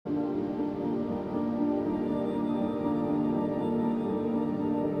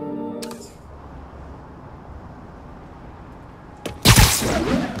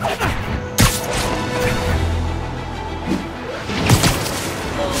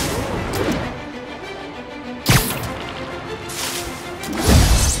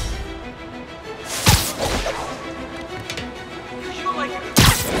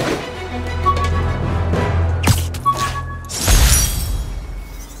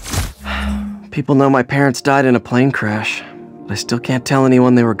People know my parents died in a plane crash, but I still can't tell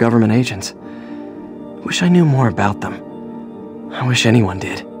anyone they were government agents. Wish I knew more about them. I wish anyone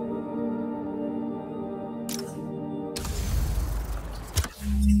did.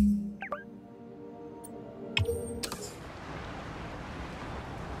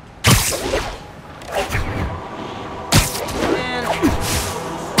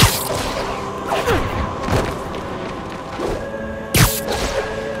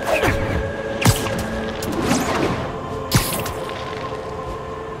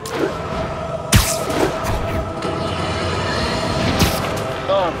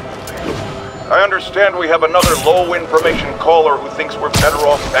 I understand we have another low-information caller who thinks we're better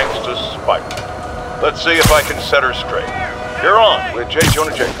off thanks to Spider. Let's see if I can set her straight. You're on with J.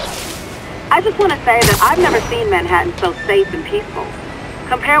 Jonah Jameson. I just want to say that I've never seen Manhattan so safe and peaceful.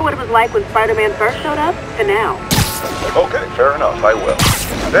 Compare what it was like when Spider-Man first showed up to now. Okay, fair enough, I will.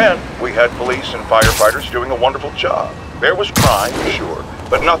 Then, we had police and firefighters doing a wonderful job. There was crime, sure,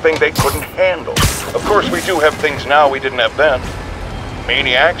 but nothing they couldn't handle. Of course, we do have things now we didn't have then.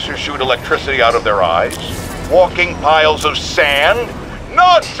 Maniacs who shoot electricity out of their eyes, walking piles of sand,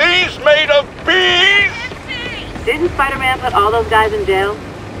 Nazis made of bees! Didn't Spider-Man put all those guys in jail?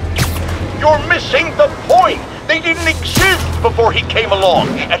 You're missing the point! They didn't exist before he came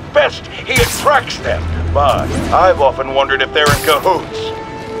along. At best, he attracts them. But I've often wondered if they're in cahoots.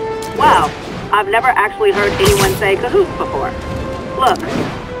 Wow, I've never actually heard anyone say cahoots before. Look,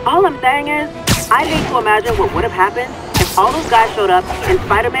 all I'm saying is, I'd hate to imagine what would have happened if all those guys showed up and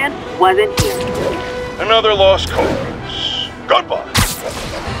Spider-Man wasn't here. Another lost cause. Goodbye.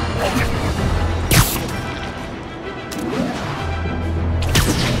 Spider-Man!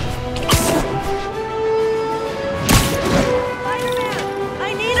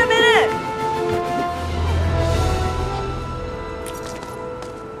 I need a minute!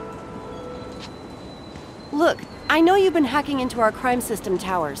 Look, I know you've been hacking into our crime system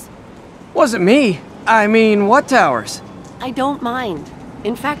towers. Wasn't me. I mean, what towers? I don't mind.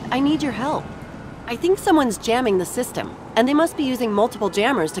 In fact, I need your help. I think someone's jamming the system, and they must be using multiple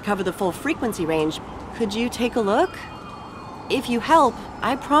jammers to cover the full frequency range. Could you take a look? If you help,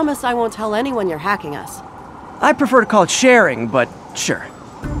 I promise I won't tell anyone you're hacking us. I prefer to call it sharing, but sure.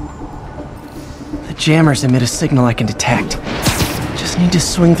 The jammers emit a signal I can detect. Just need to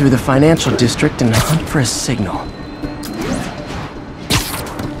swing through the financial district and hunt for a signal.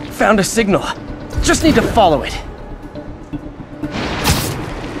 Found a signal. Just need to follow it.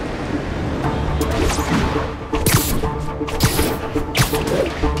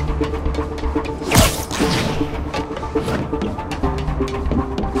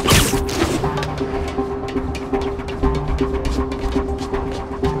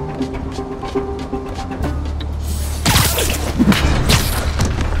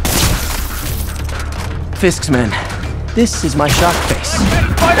 Fisk's men. This is my shock face.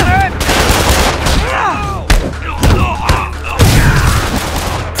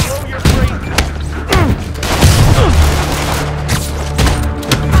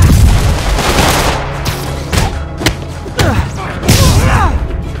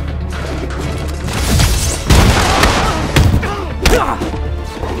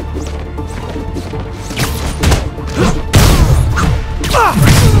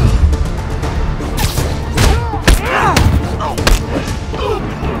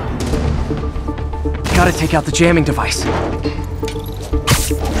 Gotta take out the jamming device.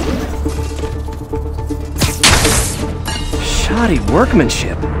 Shoddy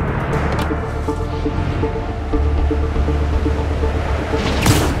workmanship.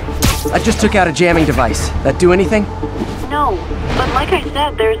 I just took out a jamming device. That do anything? No, but like I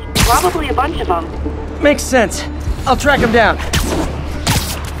said, there's probably a bunch of them. Makes sense. I'll track him down.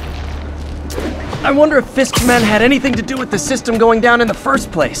 I wonder if Fisk's men had anything to do with the system going down in the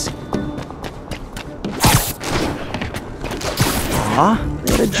first place. Aw,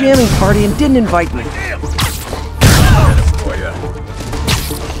 they had a jamming party and didn't invite me.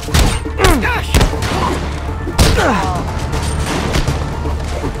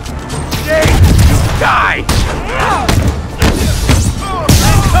 Die!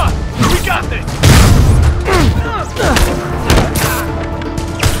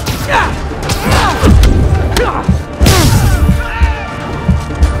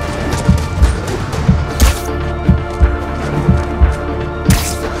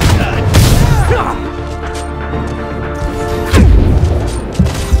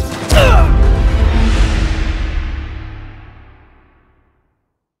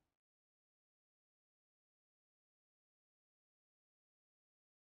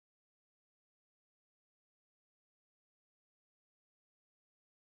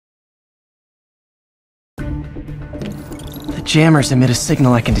 The jammers emit a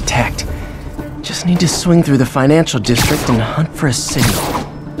signal I can detect. Just need to swing through the financial district and hunt for a signal.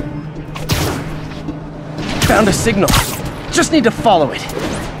 Found a signal. Just need to follow it.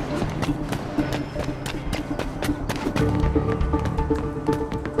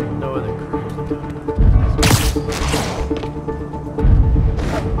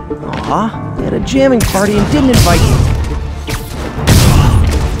 Aw, they had a jamming party and didn't invite you.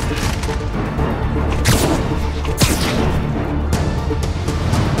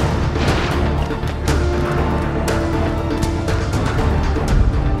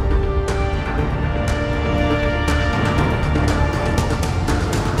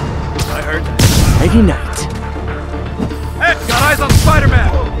 Friday night. Hey, got eyes on Spider-Man!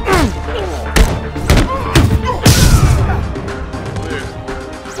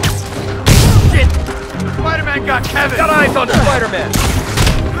 Shit! Spider-Man got Kevin! Got eyes on Spider-Man!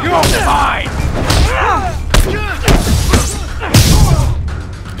 You're fine!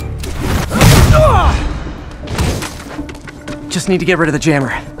 Just need to get rid of the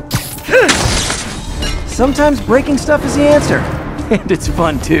jammer. Sometimes breaking stuff is the answer. And it's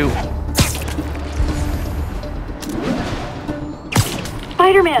fun, too.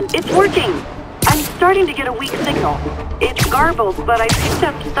 Spider-Man, it's working! I'm starting to get a weak signal. It's garbled, but I picked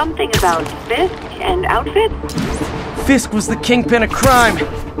up something about Fisk and outfits. Fisk was the kingpin of crime,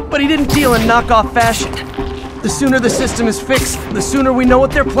 but he didn't deal in knockoff fashion. The sooner the system is fixed, the sooner we know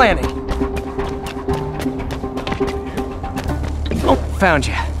what they're planning. Oh, found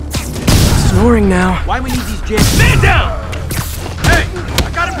you. Snoring now. Why we need these jams? Stand down! Hey,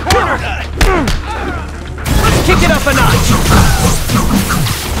 I got him cornered! Let's kick it up a notch!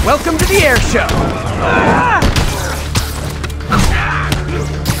 Welcome to the air show!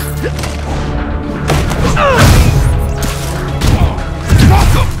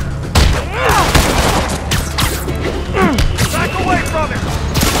 Back away from him!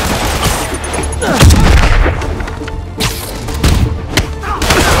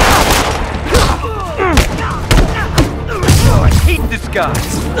 Oh, I hate this guy!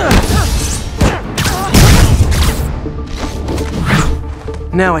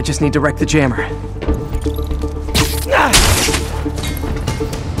 Now I just need to wreck the jammer.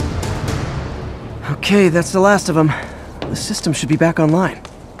 Okay, that's the last of them. The system should be back online.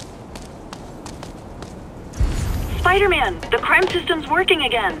 Spider-Man, the crime system's working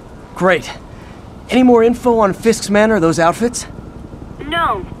again. Great. Any more info on Fisk's men or those outfits?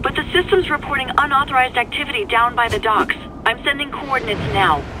 No, but the system's reporting unauthorized activity down by the docks. I'm sending coordinates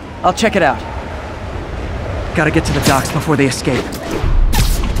now. I'll check it out. Gotta get to the docks before they escape.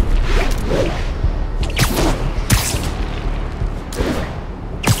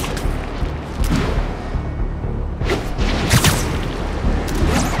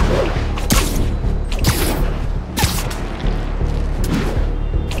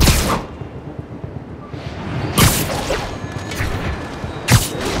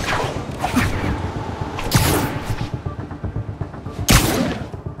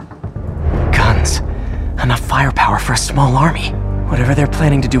 Enough firepower for a small army. Whatever they're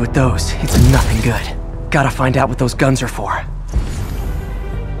planning to do with those, it's nothing good. Gotta find out what those guns are for.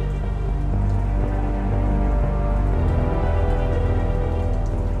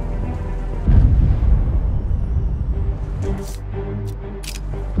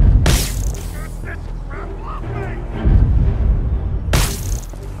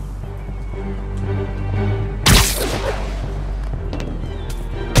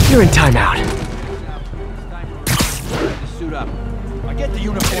 You're in timeout. Up. I get the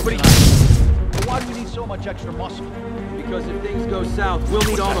uniform, but why do we need so much extra muscle? Because if things go south, we'll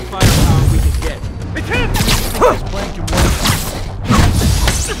need all the firepower we can get. It's him! This plan can work.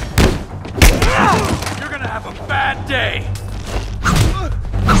 You're gonna have a bad day!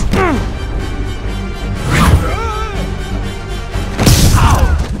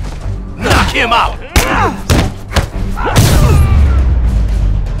 Knock him out!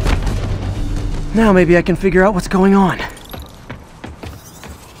 Now maybe I can figure out what's going on.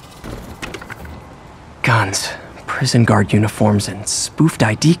 Guns, prison guard uniforms, and spoofed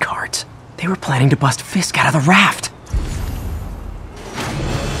ID cards. They were planning to bust Fisk out of the raft.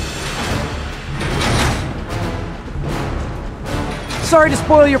 Sorry to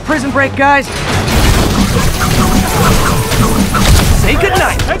spoil your prison break, guys. Say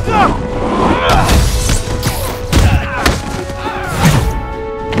goodnight. Heads up!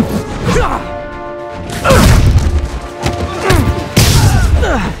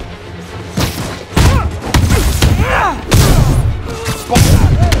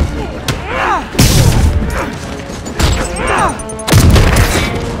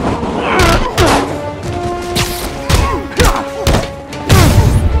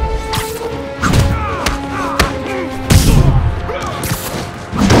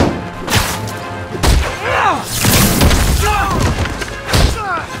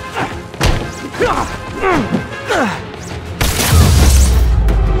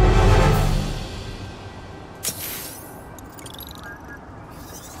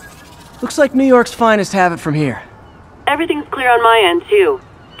 Looks like New York's finest have it from here. Everything's clear on my end, too.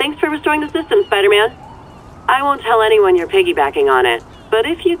 Thanks for restoring the system, Spider-Man. I won't tell anyone you're piggybacking on it, but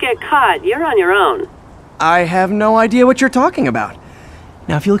if you get caught, you're on your own. I have no idea what you're talking about.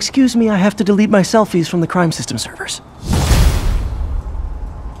 Now, if you'll excuse me, I have to delete my selfies from the crime system servers.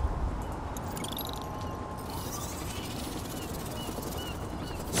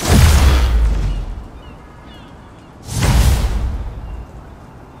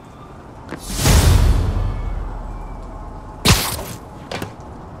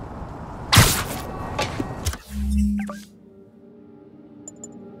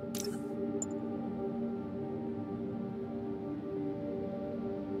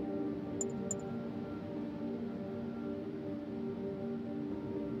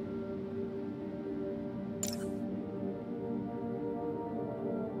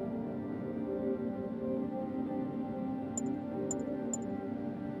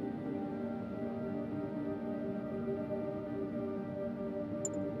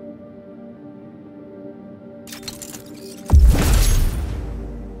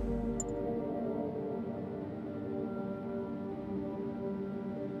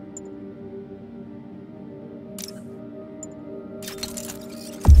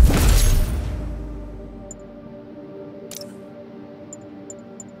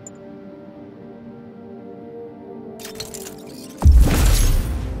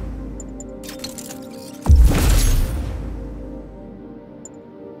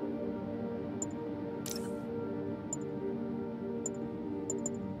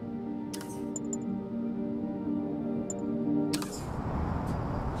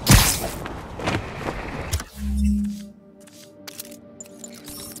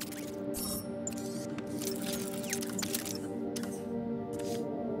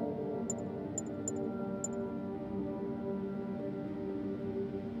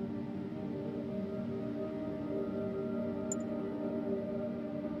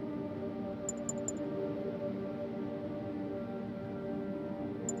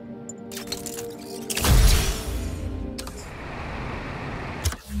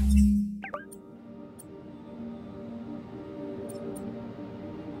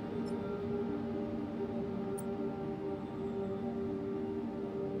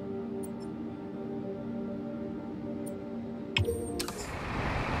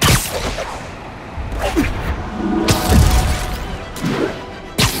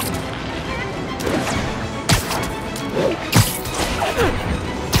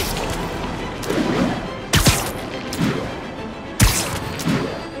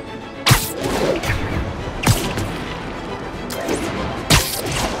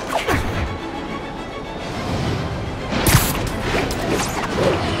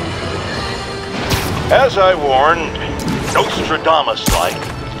 As I warned, Nostradamus-like,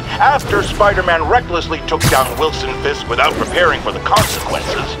 after Spider-Man recklessly took down Wilson Fisk without preparing for the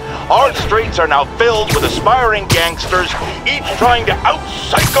consequences, our streets are now filled with aspiring gangsters, each trying to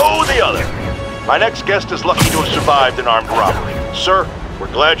out-psycho the other. My next guest is lucky to have survived an armed robbery. Sir,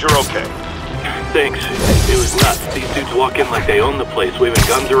 we're glad you're okay. Thanks. It was nuts. These dudes walk in like they own the place, waving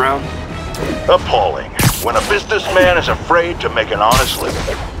guns around. Appalling. When a businessman is afraid to make an honest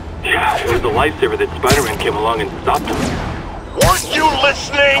living. Yeah, it was a lifesaver that Spider-Man came along and stopped him. Weren't you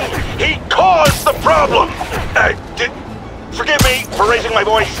listening? He caused the problem! Forgive me for raising my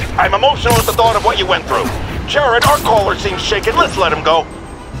voice. I'm emotional at the thought of what you went through. Jared, our caller seems shaken. Let's let him go.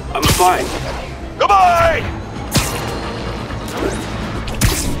 I'm fine. Goodbye!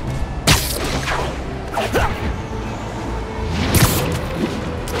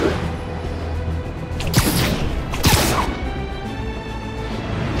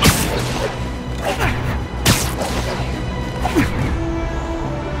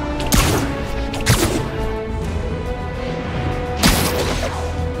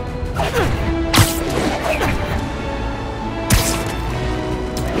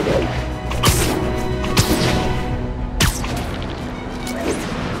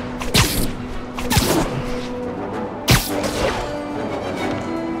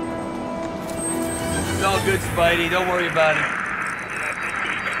 It's all good, Spidey. Don't worry about it.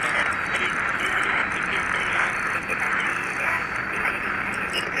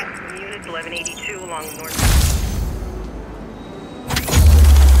 Unit 1182 along the north.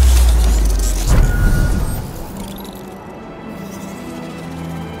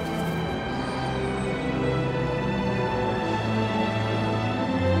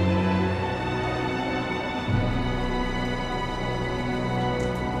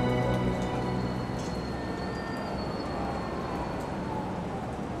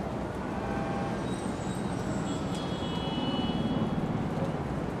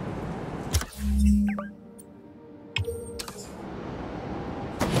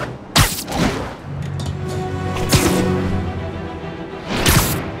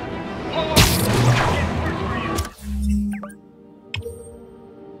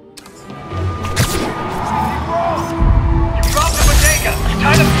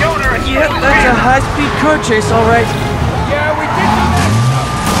 Yep, that's a high-speed car chase, all right. Yeah, we did do that stuff.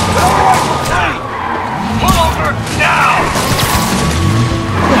 Pull over now!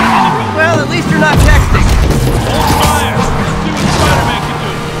 Well, at least you're not texting. Hold fire! Let's see what Spider-Man can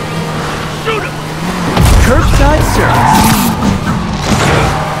do. Shoot him! Curbside service.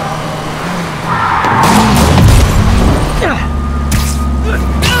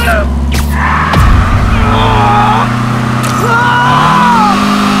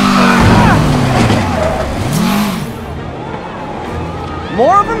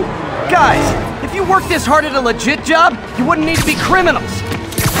 More of them? Guys, if you worked this hard at a legit job, you wouldn't need to be criminals.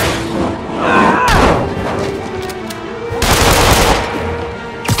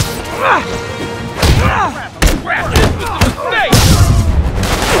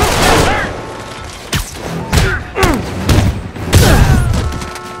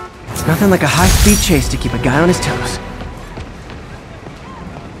 It's nothing like a high-speed chase to keep a guy on his toes.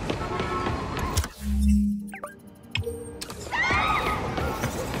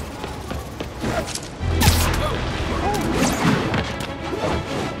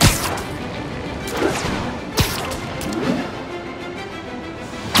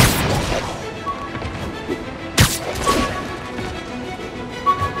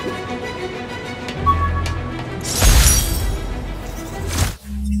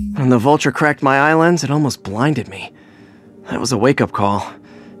 When the vulture cracked my eye lens, it almost blinded me. That was a wake-up call.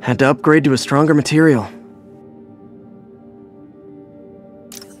 Had to upgrade to a stronger material.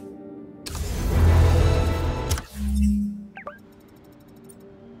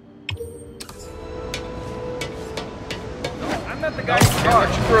 I'm not the guy who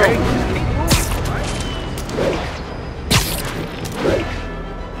charged, bro.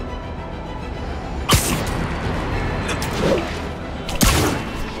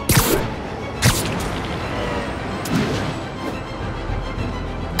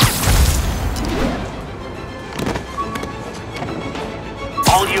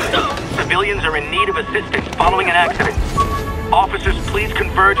 All units, civilians are in need of assistance following an accident. Officers, please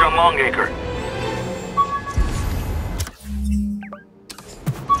converge on Longacre.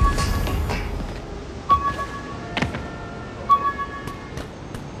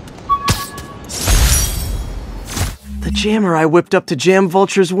 The jammer I whipped up to jam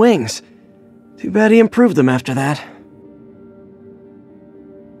Vulture's wings. Too bad he improved them after that.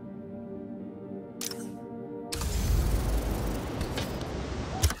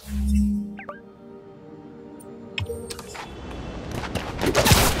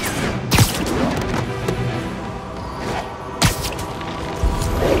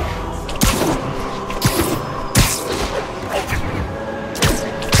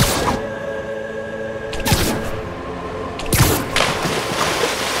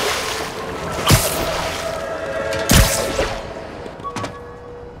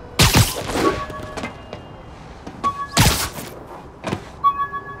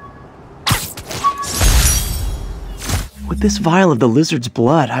 With this vial of the lizard's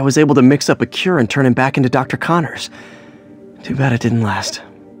blood, I was able to mix up a cure and turn him back into Dr. Connors. Too bad it didn't last.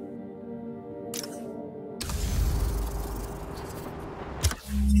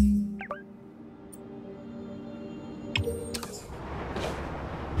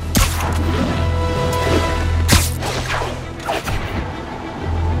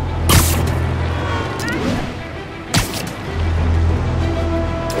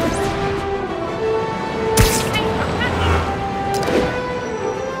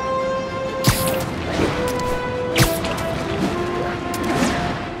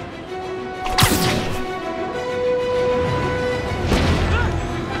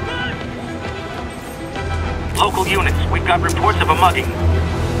 Local units, we've got reports of a mugging.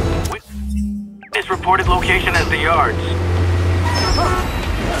 This reported location as the yards.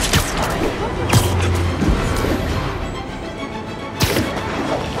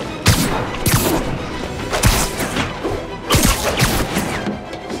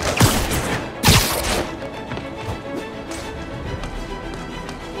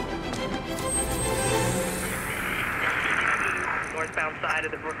 Northbound side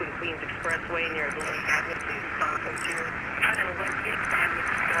of the Brooklyn-Queens Expressway near Atlantic Avenue.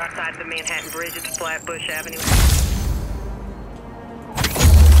 Outside of the Manhattan Bridge at Flatbush Avenue.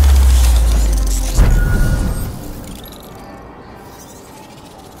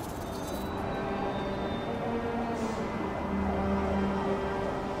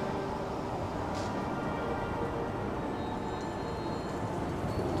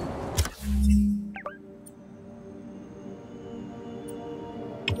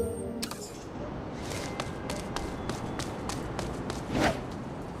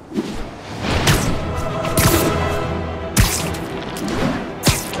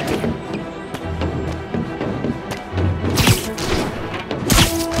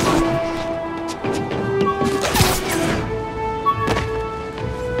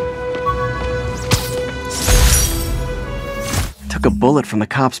 bullet from the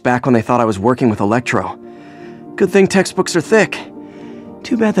cops back when they thought I was working with Electro. Good thing textbooks are thick.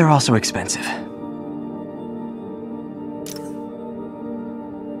 Too bad they're also expensive.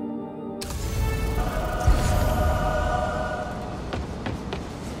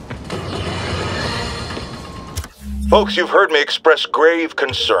 Folks, you've heard me express grave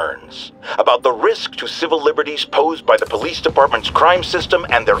concerns about the risk to civil liberties posed by the police department's crime system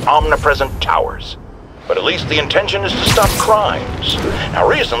and their omnipresent towers. But at least the intention is to stop crimes. Now,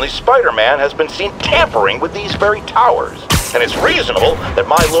 recently, Spider-Man has been seen tampering with these very towers. And it's reasonable that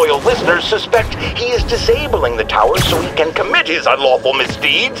my loyal listeners suspect he is disabling the towers so he can commit his unlawful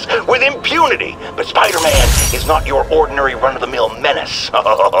misdeeds with impunity. But Spider-Man is not your ordinary run-of-the-mill menace.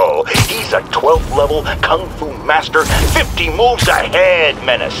 Oh, he's a 12th level Kung Fu master, 50 moves ahead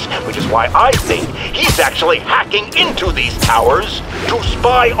menace. Which is why I think he's actually hacking into these towers to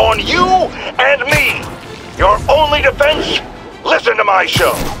spy on you and me. Your only defense? Listen to my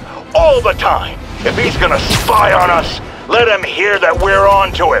show. All the time. If he's gonna spy on us, let him hear that we're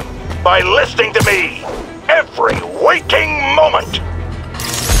on to him by listening to me every waking moment.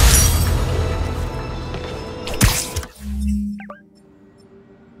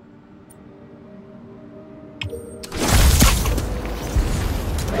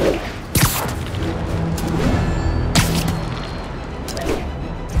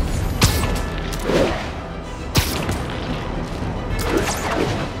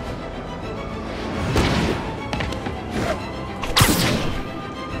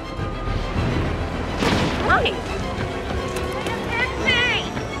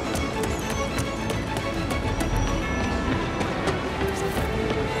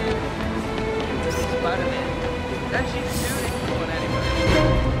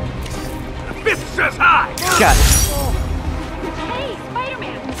 Got it. Hey,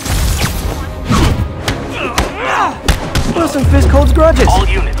 Spider-Man! Wilson Fisk holds grudges. All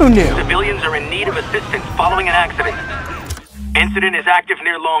units. Who knew? Civilians are in need of assistance following an accident. Incident is active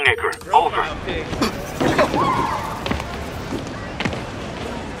near Longacre. Over.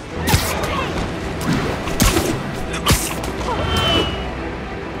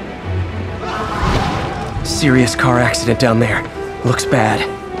 Serious car accident down there. Looks bad.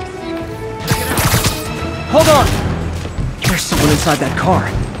 Hold on! There's someone inside that car.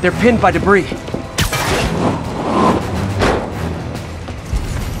 They're pinned by debris.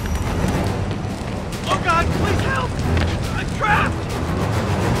 Oh God, please help! I'm trapped!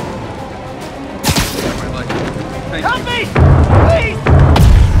 Help me! Please!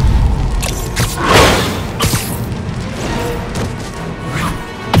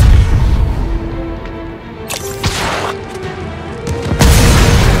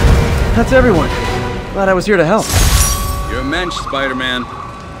 That's everyone. Glad I was here to help. You're a mensch, Spider-Man.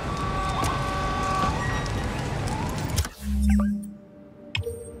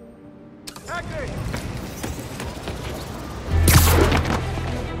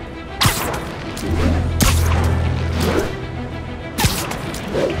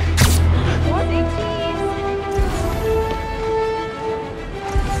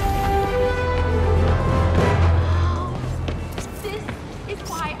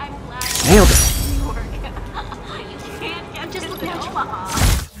 Nailed it.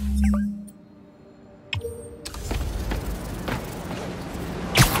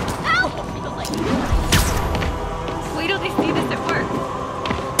 Wait till they see this at work.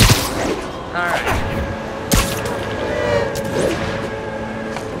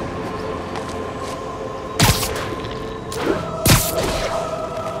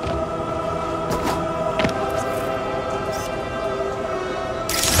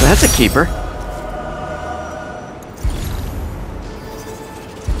 That's a keeper.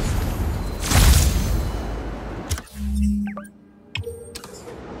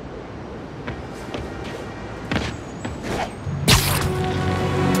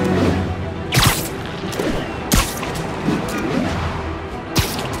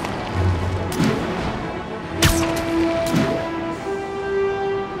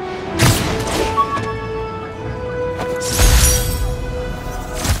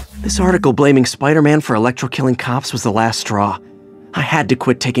 This article blaming Spider-Man for electro-killing cops was the last straw. I had to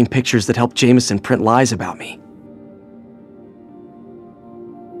quit taking pictures that helped Jameson print lies about me.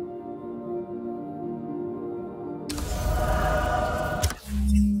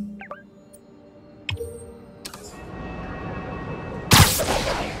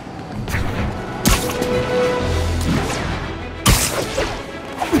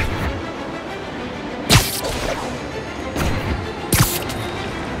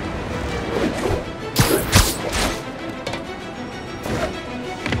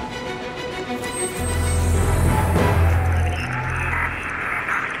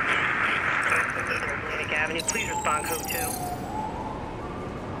 unit, please respond code 2.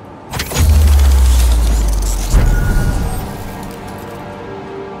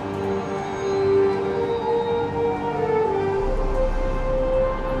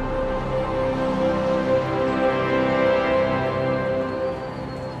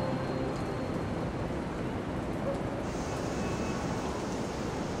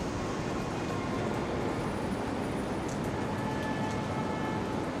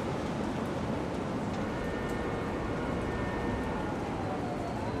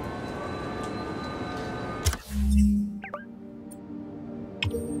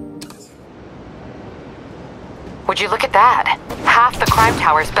 Would you look at that? Half the crime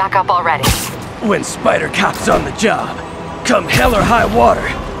tower's back up already. When Spider Cop's on the job, come hell or high water,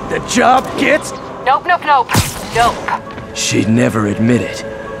 the job gets... Nope. Nope. She'd never admit it,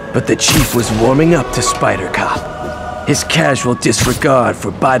 but the chief was warming up to Spider Cop. His casual disregard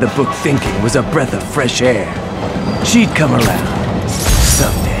for by-the-book thinking was a breath of fresh air. She'd come around.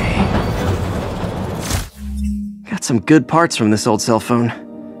 Someday. Got some good parts from this old cell phone.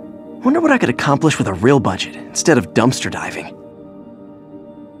 Wonder what I could accomplish with a real budget, instead of dumpster diving.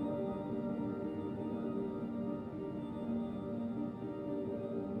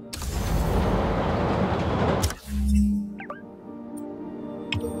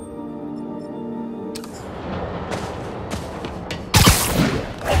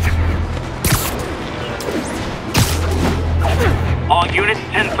 All units,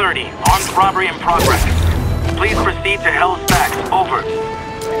 10:30. Armed robbery in progress. Please proceed to Hell's Stacks. Over.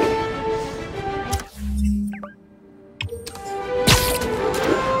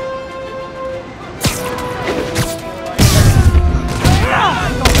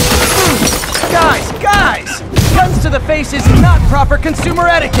 Guys! Guns to the face is not proper consumer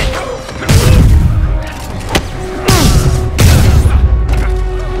etiquette!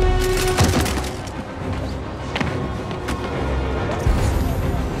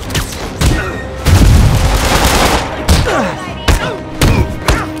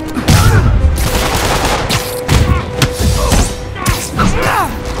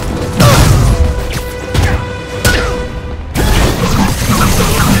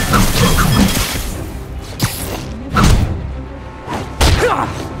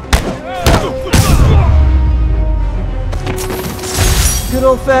 Good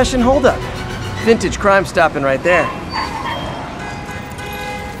old-fashioned holdup. Vintage crime stopping right there.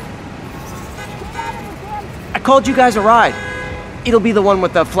 I called you guys a ride. It'll be the one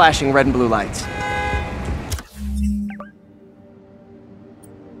with the flashing red and blue lights.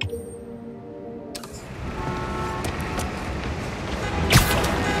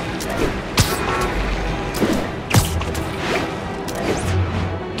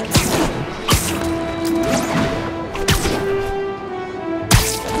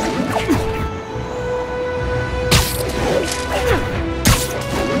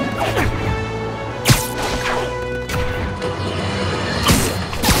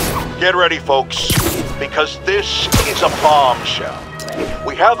 Get ready, folks, because this is a bombshell.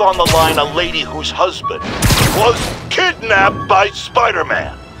 We have on the line a lady whose husband was kidnapped by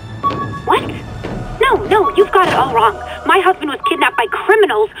Spider-Man. What? No, you've got it all wrong. My husband was kidnapped by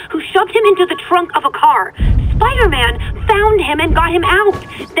criminals who shoved him into the trunk of a car. Spider-Man found him and got him out,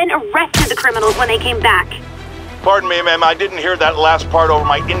 then arrested the criminals when they came back. Pardon me, ma'am, I didn't hear that last part over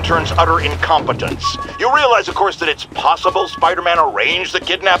my intern's utter incompetence. You realize, of course, that it's possible Spider-Man arranged the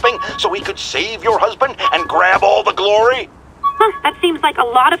kidnapping so he could save your husband and grab all the glory? That seems like a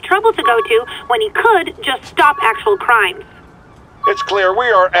lot of trouble to go to when he could just stop actual crimes. It's clear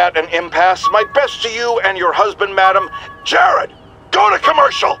we are at an impasse. My best to you and your husband, madam. Jared, go to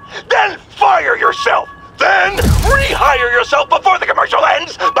commercial, then fire yourself. Then rehire yourself before the commercial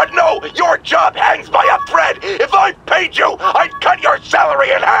ends. But no, your job hangs by a thread. If I paid you, I'd cut your salary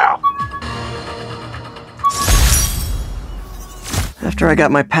in half. After I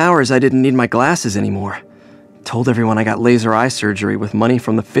got my powers, I didn't need my glasses anymore. Told everyone I got laser eye surgery with money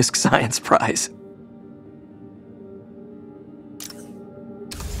from the Fisk Science Prize.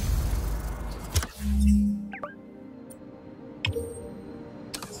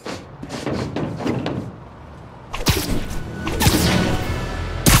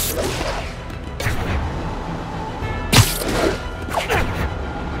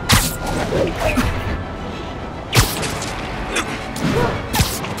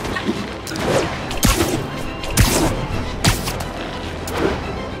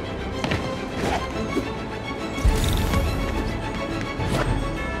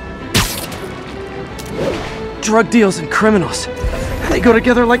 Drug deals and criminals. They go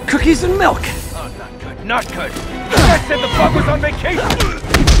together like cookies and milk. Oh, not good. I said the bug was on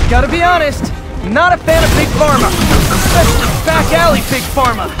vacation! Gotta be honest, Not a fan of Big Pharma, especially back alley Big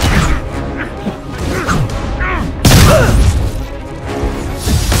Pharma.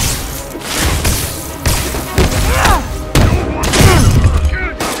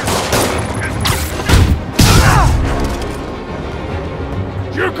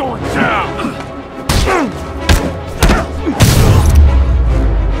 You're going down!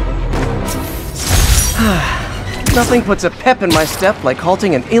 Nothing puts a pep in my step like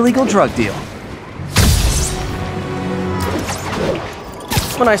halting an illegal drug deal.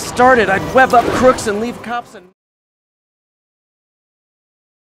 When I started, I'd web up crooks and leave cops and...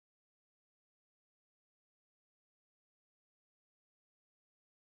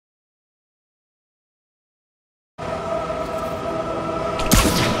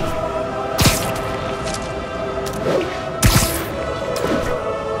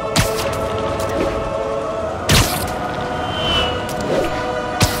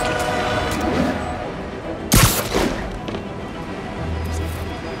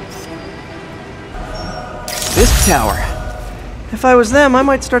 This tower. If I was them, I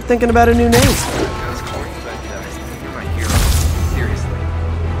might start thinking about a new name. You're my hero.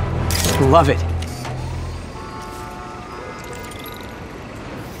 Seriously. Love it.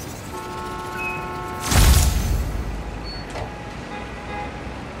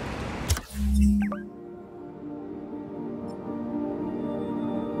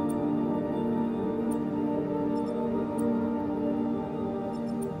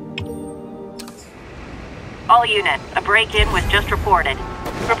 All units, a break-in was just reported.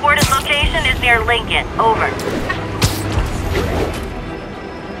 Reported location is near Lincoln. Over.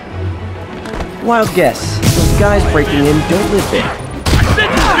 Wild guess. Those guys breaking in don't live there. I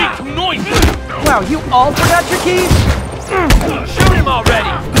said you'd be too noisy! Wow, you all forgot your keys? Shoot him already!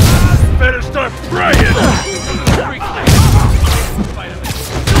 Better start praying!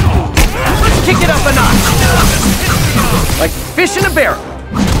 Let's kick it up a notch! Like fish in a barrel.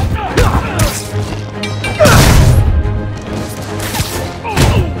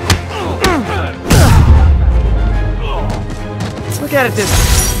 Look at it this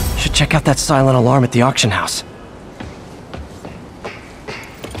way. Should check out that silent alarm at the auction house.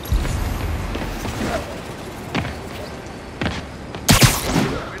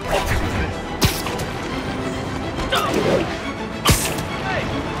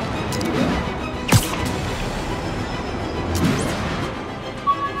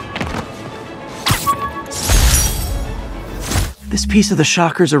 This piece of the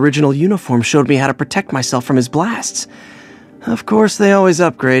Shocker's original uniform showed me how to protect myself from his blasts. Of course, they always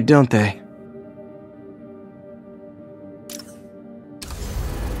upgrade, don't they?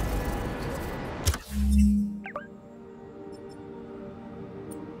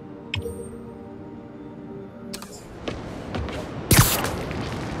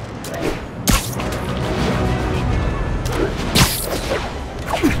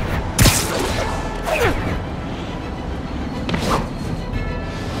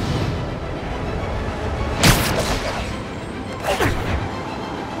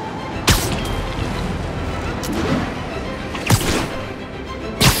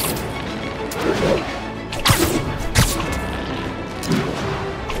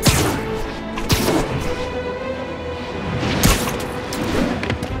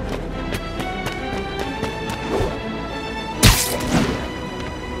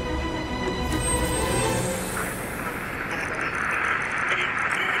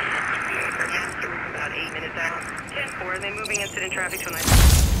 About 8 minutes out. 10-4, and then moving incident traffic to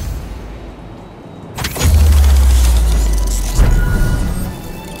 9.